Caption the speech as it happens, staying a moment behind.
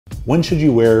When should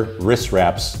you wear wrist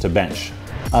wraps to bench?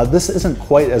 This isn't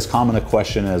quite as common a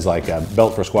question as like a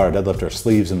belt for squat or deadlift or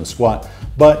sleeves in the squat,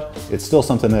 but it's still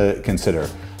something to consider.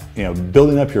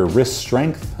 Building up your wrist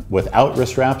strength without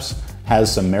wrist wraps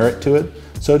has some merit to it.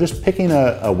 So just picking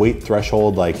a weight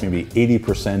threshold like maybe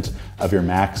 80% of your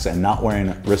max and not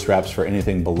wearing wrist wraps for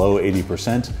anything below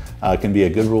 80% can be a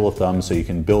good rule of thumb, so you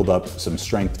can build up some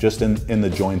strength just in the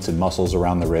joints and muscles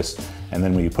around the wrist. And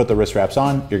then when you put the wrist wraps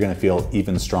on, you're gonna feel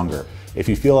even stronger. If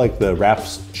you feel like the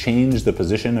wraps change the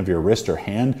position of your wrist or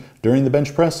hand during the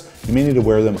bench press, you may need to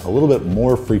wear them a little bit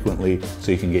more frequently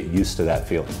so you can get used to that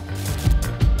feeling.